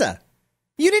pizza.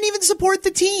 You didn't even support the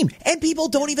team. And people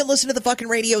don't even listen to the fucking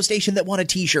radio station that want a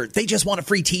T-shirt. They just want a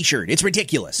free T-shirt. It's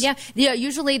ridiculous. Yeah.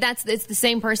 Usually it's the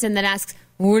same person that asks,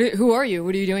 who are you?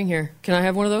 What are you doing here? Can I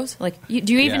have one of those? Like,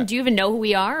 do you even know who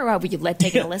we are? Or have we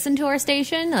taken a listen to our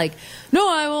station? Like, no,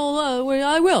 I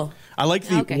will. I like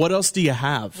the. Okay. What else do you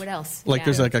have? What else? Like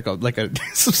there's like a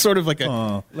some sort of like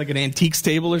an antiques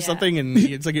table or something, and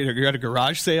it's like you're at a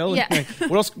garage sale. Yeah. Like,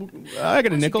 what else? I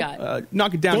got a nickel.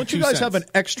 Knock it down. Don't you guys have an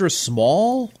extra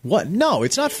small? What? No,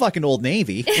 it's not fucking Old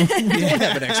Navy. We don't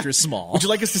have an extra small. Would you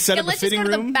like us to set up a fitting room?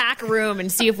 Let's just go to the back room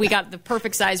and see if we got the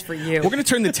perfect size for you. We're going to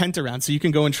turn the tent around so you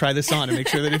can go and try this on and make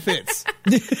sure that it fits.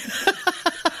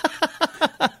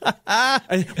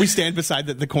 We stand beside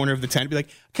the corner of the tent and be like,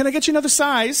 can I get you another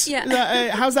size?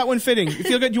 Yeah. How's that one fitting? You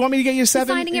feel good? Do you want me to get you a 7?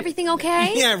 You finding everything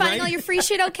okay? Yeah, finding all your free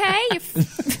shit okay? You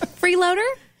freeloader?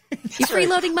 You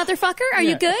freeloading motherfucker? Are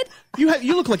you good?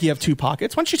 You look like you have 2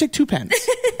 pockets. Why don't you take 2 pens?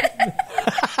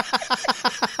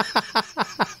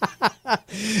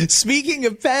 Speaking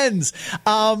of pens,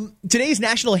 today's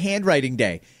National Handwriting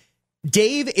Day.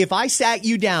 Dave, if I sat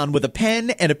you down with a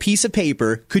pen and a piece of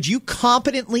paper, could you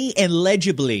competently and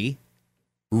legibly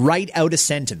write out a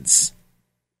sentence?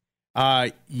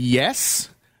 Yes,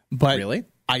 but really?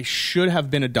 I should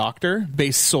have been a doctor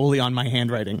based solely on my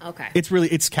handwriting. Okay.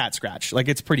 It's cat scratch. Like,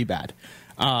 it's pretty bad.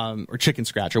 Or chicken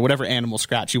scratch or whatever animal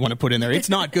scratch you want to put in there. It's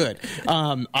not good.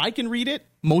 I can read it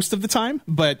most of the time,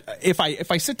 but if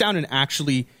I sit down and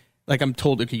actually, like, I'm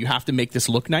told, okay, you have to make this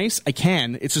look nice, I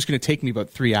can. It's just going to take me about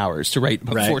 3 hours to write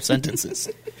about 4 sentences.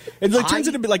 It turns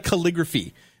into a bit like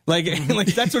calligraphy. Like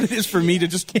that's what it is for me to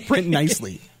just print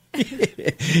nicely.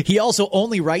 He also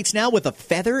only writes now with a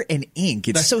feather and ink.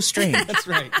 It's so strange. That's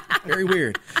right. Very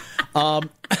weird. I'm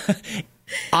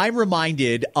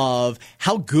reminded of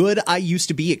how good I used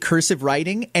to be at cursive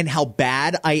writing and how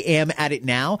bad I am at it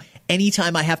now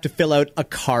anytime I have to fill out a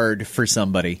card for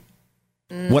somebody.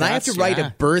 When I have to write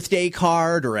a birthday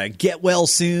card or a get well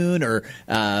soon or,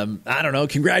 I don't know,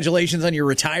 congratulations on your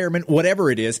retirement, whatever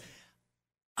it is,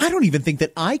 I don't even think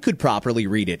that I could properly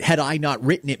read it had I not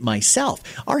written it myself.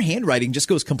 Our handwriting just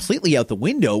goes completely out the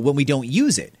window when we don't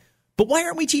use it. But why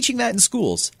aren't we teaching that in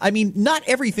schools? I mean, not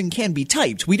everything can be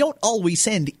typed. We don't always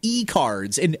send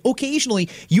e-cards, and occasionally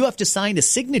you have to sign a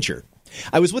signature.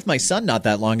 I was with my son not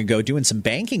that long ago doing some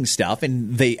banking stuff,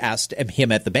 and they asked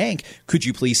him at the bank, could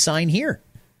you please sign here?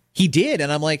 He did,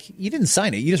 and I'm like, you didn't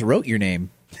sign it. You just wrote your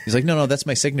name. He's like, no, that's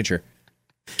my signature.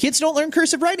 Kids don't learn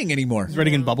cursive writing anymore. He's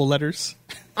writing in bubble letters.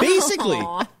 Basically.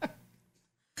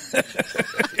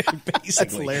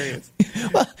 That's hilarious.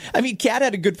 Well, I mean, Kat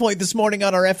had a good point this morning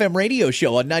on our FM radio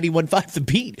show on 91.5 The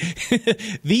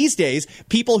Beat. These days,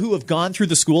 people who have gone through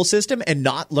the school system and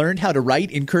not learned how to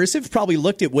write in cursive probably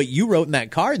looked at what you wrote in that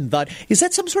card and thought, is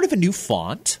that some sort of a new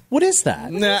font? What is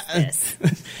that?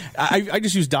 I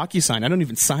just use DocuSign. I don't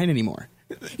even sign anymore.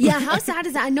 Yeah, how sad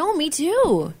is that? I know, me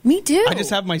too. I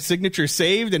just have my signature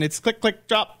saved, and it's click, click,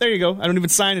 drop. There you go. I don't even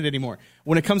sign it anymore.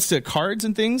 When it comes to cards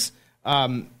and things,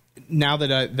 now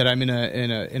that I'm in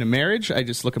a marriage, I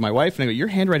just look at my wife and I go, "Your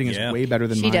handwriting is way better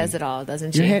than mine." She does it all,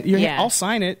 doesn't she? I'll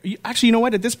sign it. Actually, you know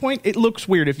what? At this point, it looks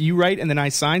weird if you write and then I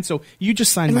sign. So you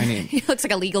just sign my name. It looks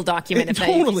like a legal document.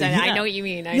 Totally. I know what you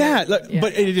mean.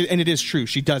 But it is true.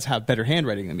 She does have better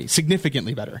handwriting than me,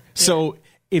 significantly better. Yeah. So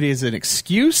it is an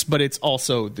excuse, but it's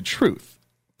also the truth.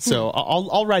 So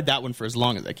I'll ride that one for as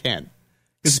long as I can.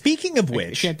 Speaking of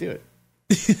which, I can't do it.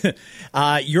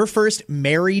 Your first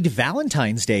married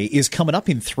Valentine's Day is coming up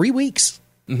in 3 weeks.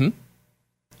 Mm-hmm.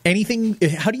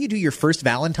 How do you do your first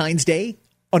Valentine's Day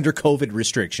under COVID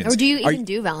restrictions? Or do you even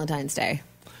do Valentine's Day?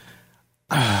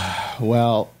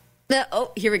 Well...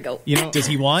 here we go. Does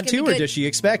he want to, or does she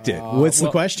expect it? What's the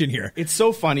question here? It's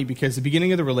so funny because the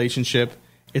beginning of the relationship,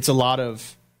 it's a lot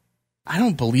of, I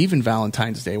don't believe in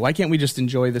Valentine's Day. Why can't we just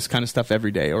enjoy this kind of stuff every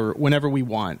day or whenever we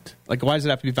want? Like, why does it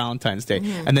have to be Valentine's Day?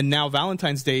 Mm-hmm. And then now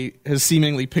Valentine's Day has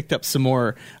seemingly picked up some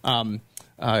more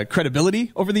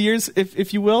credibility over the years,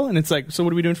 if you will. And it's like, so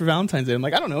what are we doing for Valentine's Day? I'm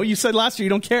like, I don't know. You said last year you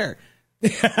don't care.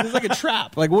 It's like a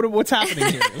trap. Like, what's happening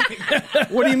here?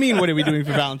 What do you mean? What are we doing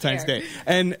for Valentine's Day?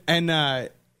 And I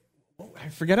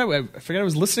forget I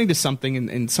was listening to something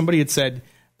and somebody had said,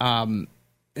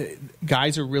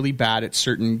 guys are really bad at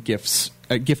certain gifts,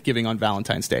 gift giving on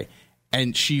Valentine's Day.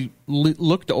 And she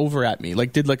looked over at me,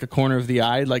 like did like a corner of the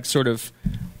eye, like sort of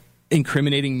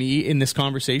incriminating me in this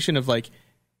conversation of like,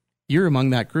 you're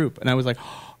among that group. And I was like,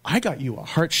 I got you a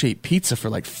heart-shaped pizza for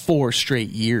like 4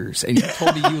 straight years, and you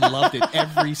told me you loved it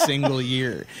every single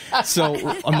year. So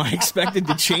am I expected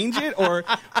to change it, or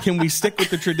can we stick with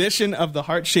the tradition of the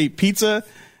heart-shaped pizza?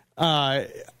 Now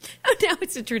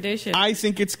it's a tradition. I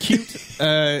think it's cute,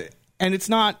 and it's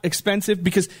not expensive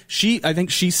because I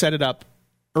think she set it up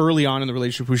early on in the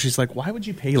relationship where she's like, why would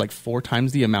you pay like 4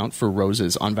 times the amount for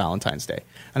roses on Valentine's Day?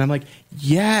 And I'm like,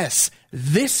 yes,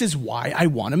 this is why I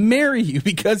want to marry you,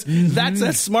 because that's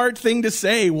a smart thing to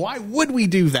say. Why would we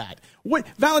do that? What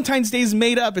Valentine's Day is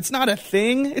made up. It's not a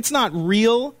thing. It's not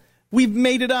real. We've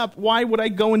made it up. Why would I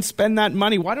go and spend that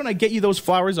money? Why don't I get you those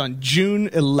flowers on June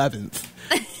 11th?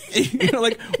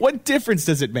 Like, what difference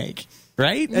does it make?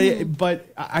 Right? But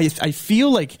I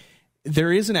feel like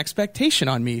there is an expectation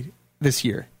on me this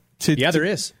year. There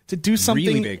is. To do something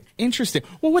really big. Interesting.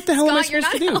 Well, what the hell am I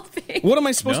supposed to do? Helping. What am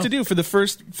I supposed to do for the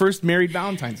first married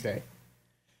Valentine's Day?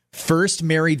 First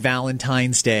married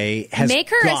Valentine's Day has Make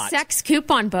her a sex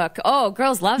coupon book. Oh,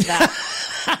 girls love that.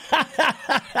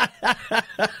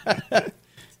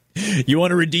 You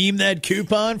want to redeem that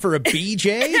coupon for a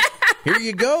BJ? Here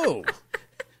you go.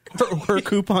 Her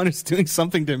coupon is doing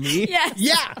something to me? Yes.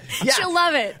 Yeah. She'll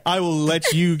love it. I will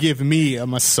let you give me a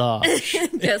massage.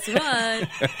 Guess what?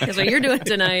 Guess what you're doing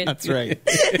tonight. That's right.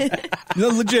 No,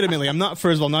 legitimately, I'm not,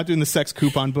 first of all, not doing the sex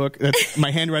coupon book.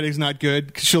 My handwriting's not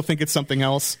good. She'll think it's something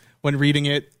else when reading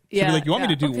it. She'll be like, you want me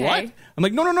to do what? I'm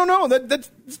like, no.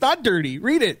 That's not dirty.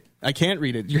 Read it. I can't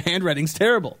read it. Your handwriting's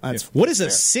terrible. What is a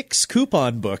 6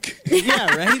 coupon book?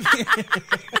 Yeah, right?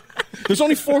 There's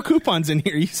only 4 coupons in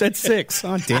here. You said 6.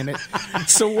 Oh, damn it.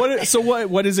 So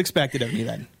what is expected of me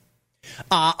then?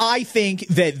 I think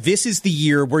that this is the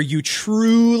year where you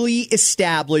truly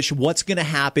establish what's going to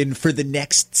happen for the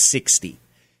next 60.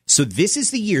 So this is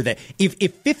the year that if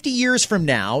 50 years from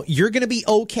now, you're going to be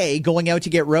okay going out to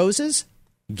get roses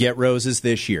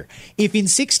this year. If in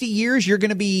 60 years you're going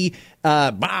to be,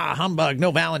 humbug,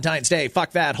 no Valentine's Day,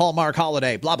 fuck that, Hallmark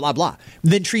holiday, blah, blah, blah,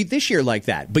 then treat this year like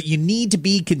that. But you need to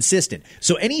be consistent.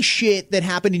 So any shit that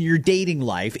happened in your dating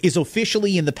life is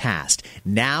officially in the past.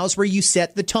 Now's where you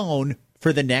set the tone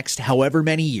for the next however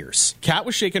many years. Kat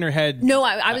was shaking her head. No,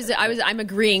 I'm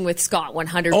agreeing with Scott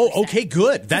 100%. Oh, okay,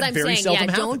 good. That very saying, seldom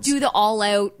happens. Don't do the all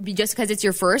out just because it's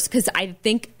your first, because I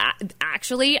think,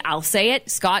 actually, I'll say it,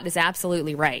 Scott is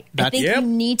absolutely right. I think you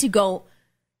need to go,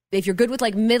 if you're good with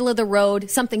like middle of the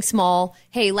road, something small,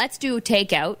 hey, let's do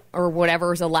takeout or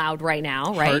whatever is allowed right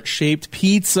now, right? Heart-shaped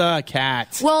pizza,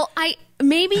 Kat. Well,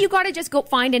 maybe you got to just go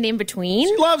find an in-between.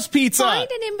 She loves pizza. Find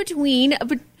an in-between,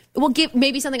 but we'll give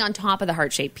maybe something on top of the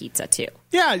heart-shaped pizza, too.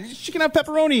 Yeah, she can have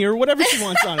pepperoni or whatever she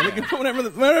wants on it. Whatever,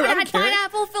 I don't care.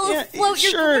 Pineapple,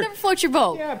 whatever floats your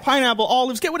boat. Yeah, pineapple,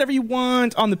 olives, get whatever you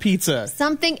want on the pizza.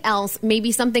 Something else,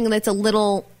 maybe something that's a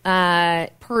little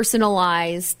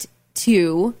personalized,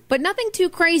 too, but nothing too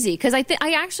crazy, because I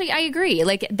agree.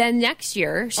 Like, then next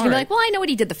year, she's going to be like, well, I know what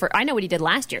he did I know what he did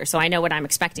last year, so I know what I'm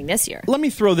expecting this year. Let me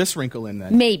throw this wrinkle in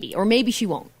then. Maybe, or maybe she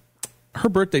won't. Her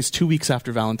birthday's 2 weeks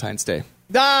after Valentine's Day.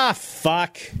 Ah,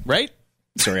 fuck. Right?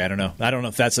 Sorry, I don't know. I don't know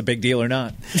if that's a big deal or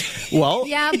not. Well,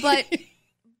 yeah, but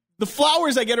the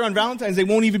flowers I get her on Valentine's Day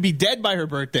won't even be dead by her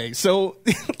birthday. So,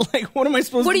 like, what am I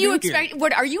supposed to do? What do you expect?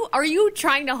 What are you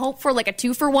trying to hope for, like a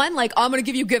 2-for-1? Like, I'm going to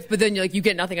give you a gift, but then you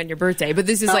get nothing on your birthday. But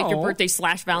this is like your birthday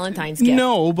 / Valentine's gift.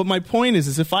 No, but my point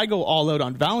is if I go all out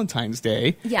on Valentine's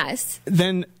Day, yes,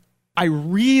 then I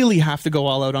really have to go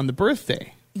all out on the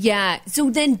birthday. Yeah, so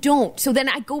then don't. So then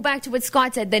I go back to what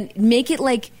Scott said. Then make it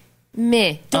like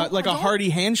meh. Like a hearty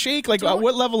handshake? Like,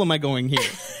 what level am I going here?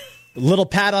 A little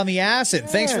pat on the ass and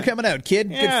thanks for coming out,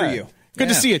 kid. Yeah. Good for you. Good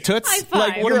to see you, Toots. High five.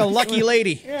 Like, you're a lucky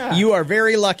lady. Yeah. You are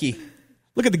very lucky.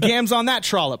 Look at the gams on that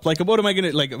trollop. Like, what am I going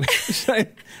to, like,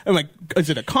 I'm like, is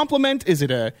it a compliment? Is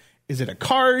it a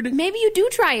card? Maybe you do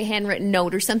try a handwritten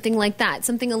note or something like that.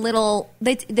 Something a little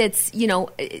that's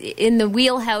in the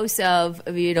wheelhouse of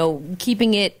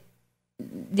keeping it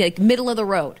like middle of the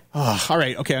road. Oh, all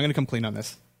right. Okay, I'm going to come clean on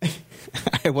this.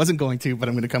 I wasn't going to, but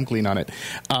I'm going to come clean on it.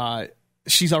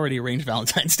 She's already arranged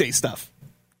Valentine's Day stuff.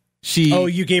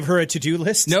 You gave her a to-do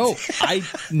list? No,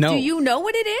 no. Do you know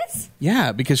what it is?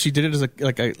 Yeah, because she did it as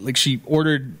she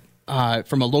ordered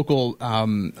from a local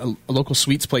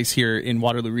sweets place here in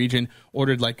Waterloo region.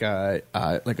 Ordered like a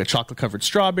chocolate covered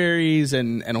strawberries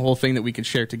and a whole thing that we could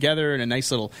share together, and a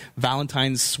nice little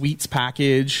Valentine's sweets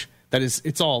package.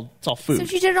 It's all food. So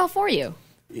she did it all for you.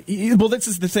 Well, this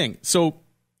is the thing. So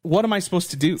What am I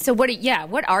supposed to do? So what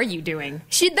are you doing?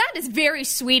 That is very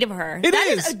sweet of her. That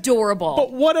is adorable.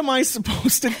 But what am I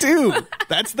supposed to do?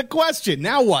 That's the question.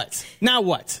 Now what?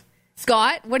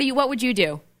 Scott, what would you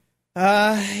do?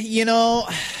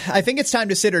 I think it's time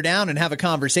to sit her down and have a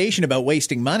conversation about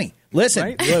wasting money.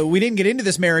 Listen, we didn't get into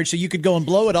this marriage so you could go and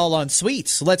blow it all on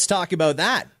sweets. Let's talk about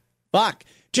that. Fuck.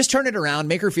 Just turn it around.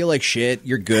 Make her feel like shit.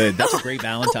 You're good. That's a great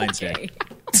Valentine's Day.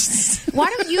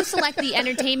 Why don't you select the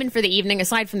entertainment for the evening,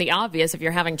 aside from the obvious, if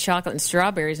you're having chocolate and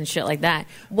strawberries and shit like that?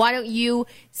 Why don't you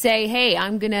say, hey,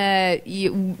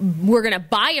 we're going to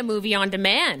buy a movie on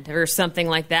demand or something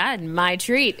like that, and my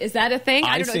treat. Is that a thing?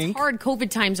 I don't know. It's hard. COVID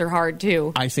times are hard,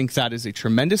 too. I think that is a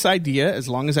tremendous idea, as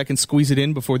long as I can squeeze it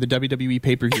in before the WWE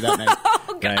pay-per-view that night.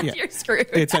 Oh, God, you're screwed.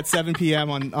 It's at 7 p.m.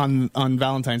 on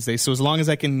Valentine's Day, so as long as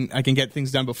I can get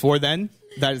things done before then,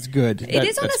 that is good. It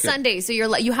is on a Sunday, so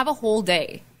you have a whole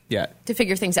day. Yeah. To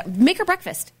figure things out. Make her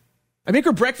breakfast. I make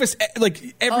her breakfast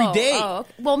every day. Oh.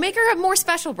 Well, make her a more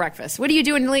special breakfast. What are you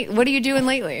doing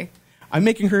lately? I'm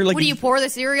making her What do you pour the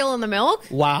cereal in the milk?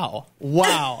 Wow.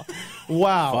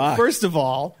 First of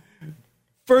all,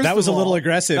 that was a little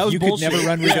aggressive. You bullshit. Could never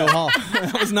run Rideau Hall.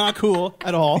 That was not cool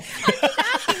at all.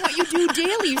 That's what you do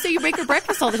daily. You say you make her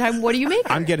breakfast all the time. What do you make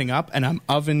her? I'm getting up and I'm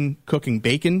oven cooking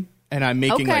bacon. And I'm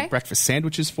making breakfast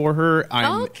sandwiches for her.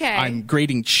 I'm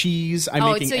grating cheese. I'm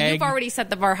making eggs. You've already set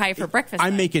the bar high for breakfast.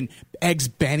 I'm making eggs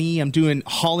Benny. I'm doing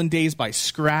Hollandaise by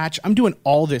scratch. I'm doing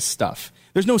all this stuff.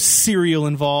 There's no cereal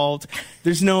involved.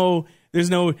 There's no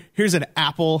here's an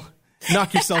apple.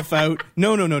 Knock yourself out.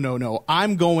 No.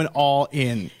 I'm going all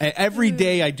in. Every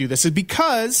day I do this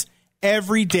because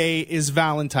every day is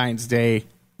Valentine's Day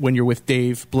when you're with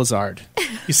Dave Blizzard.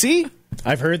 You see?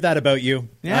 I've heard that about you.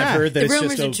 Yeah. I've heard that the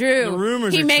rumors are true. The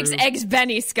rumors he are makes true. eggs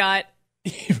Benny, Scott.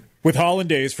 With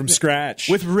Hollandaise from scratch.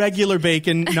 With regular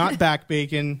bacon, not back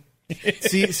bacon.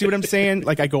 See what I'm saying?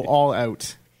 Like, I go all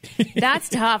out. That's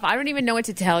tough. I don't even know what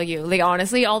to tell you. Like,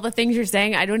 honestly, all the things you're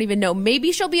saying, I don't even know.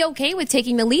 Maybe she'll be okay with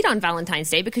taking the lead on Valentine's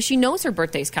Day because she knows her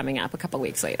birthday's coming up a couple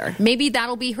weeks later. Maybe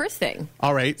that'll be her thing.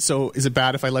 All right. So is it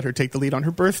bad if I let her take the lead on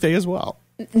her birthday as well?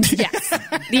 Yes.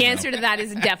 The answer to that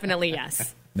is definitely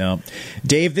yes. No.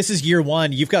 Dave, this is year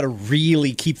one. You've got to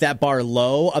really keep that bar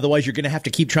low. Otherwise, you're going to have to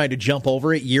keep trying to jump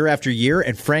over it year after year.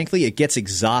 And frankly, it gets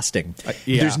exhausting.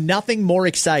 There's nothing more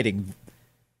exciting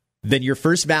than your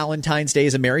first Valentine's Day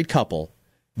as a married couple.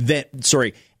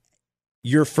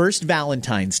 Your first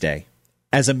Valentine's Day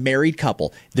as a married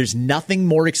couple. There's nothing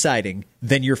more exciting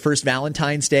than your first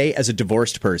Valentine's Day as a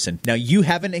divorced person. Now, you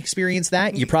haven't experienced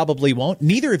that. You probably won't.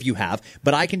 Neither of you have.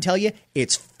 But I can tell you,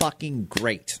 it's fucking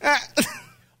great.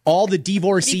 All the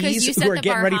divorcees who are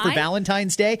getting ready for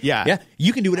Valentine's Day,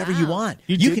 you can do whatever you want.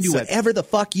 You can do whatever the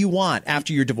fuck you want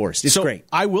after you're divorced. It's great.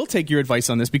 I will take your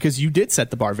advice on this because you did set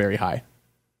the bar very high.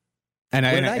 And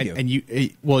what did I do? And you,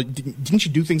 didn't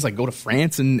you do things like go to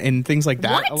France and things like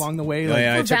that along the way?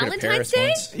 I for took Valentine's it to Paris Day?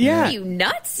 once. Yeah. Are you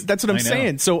nuts? That's what I'm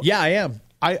saying. So yeah, I am.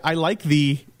 I like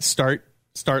the start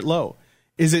low.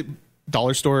 Is it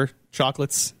dollar store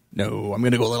chocolates? No, I'm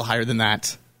going to go a little higher than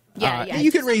that. Yeah.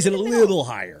 You can raise it a little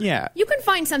higher. Yeah. You can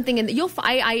find something in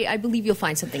I believe you'll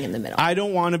find something in the middle. I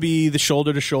don't want to be the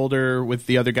shoulder to shoulder with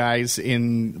the other guys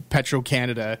in Petro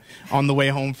Canada on the way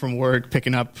home from work,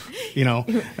 picking up,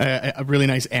 a really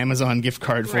nice Amazon gift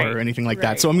card for her or anything like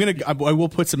that. So I will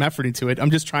put some effort into it.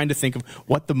 I'm just trying to think of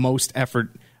what the most effort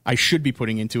I should be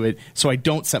putting into it so I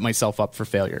don't set myself up for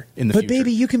failure in the future. But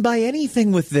baby, you can buy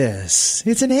anything with this.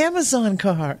 It's an Amazon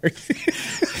card.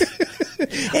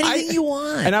 Anything you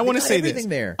want. And I want to say this.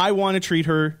 There. I want to treat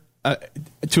her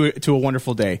to a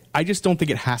wonderful day. I just don't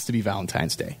think it has to be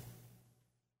Valentine's Day.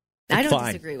 I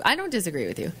don't disagree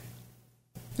with you.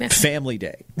 Family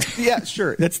Day. Yeah,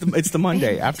 sure. It's the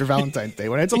Monday after Valentine's Day.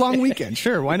 When it's a long weekend.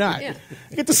 Sure, why not? Yeah.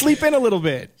 You get to sleep in a little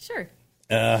bit. Sure.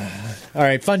 All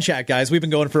right, fun chat, guys. We've been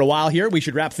going for a while here. We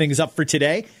should wrap things up for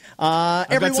today. I've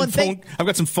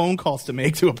got some phone calls to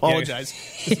make to apologize.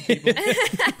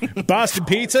 Boston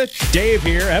Pizza, Dave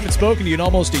here. I haven't spoken to you in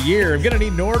almost a year. I'm going to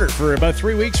need an order for about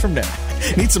 3 weeks from now.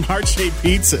 Need some heart-shaped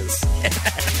pizzas.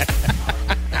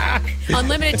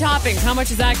 Unlimited toppings. How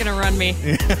much is that going to run me?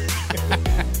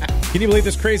 Can you believe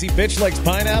this crazy bitch likes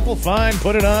pineapple? Fine,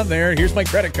 put it on there. Here's my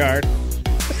credit card.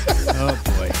 Oh,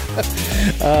 boy.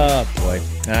 Oh, boy.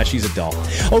 She's a doll.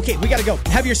 Okay, we got to go.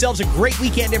 Have yourselves a great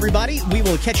weekend, everybody. We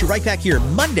will catch you right back here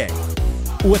Monday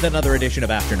with another edition of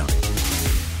After 9.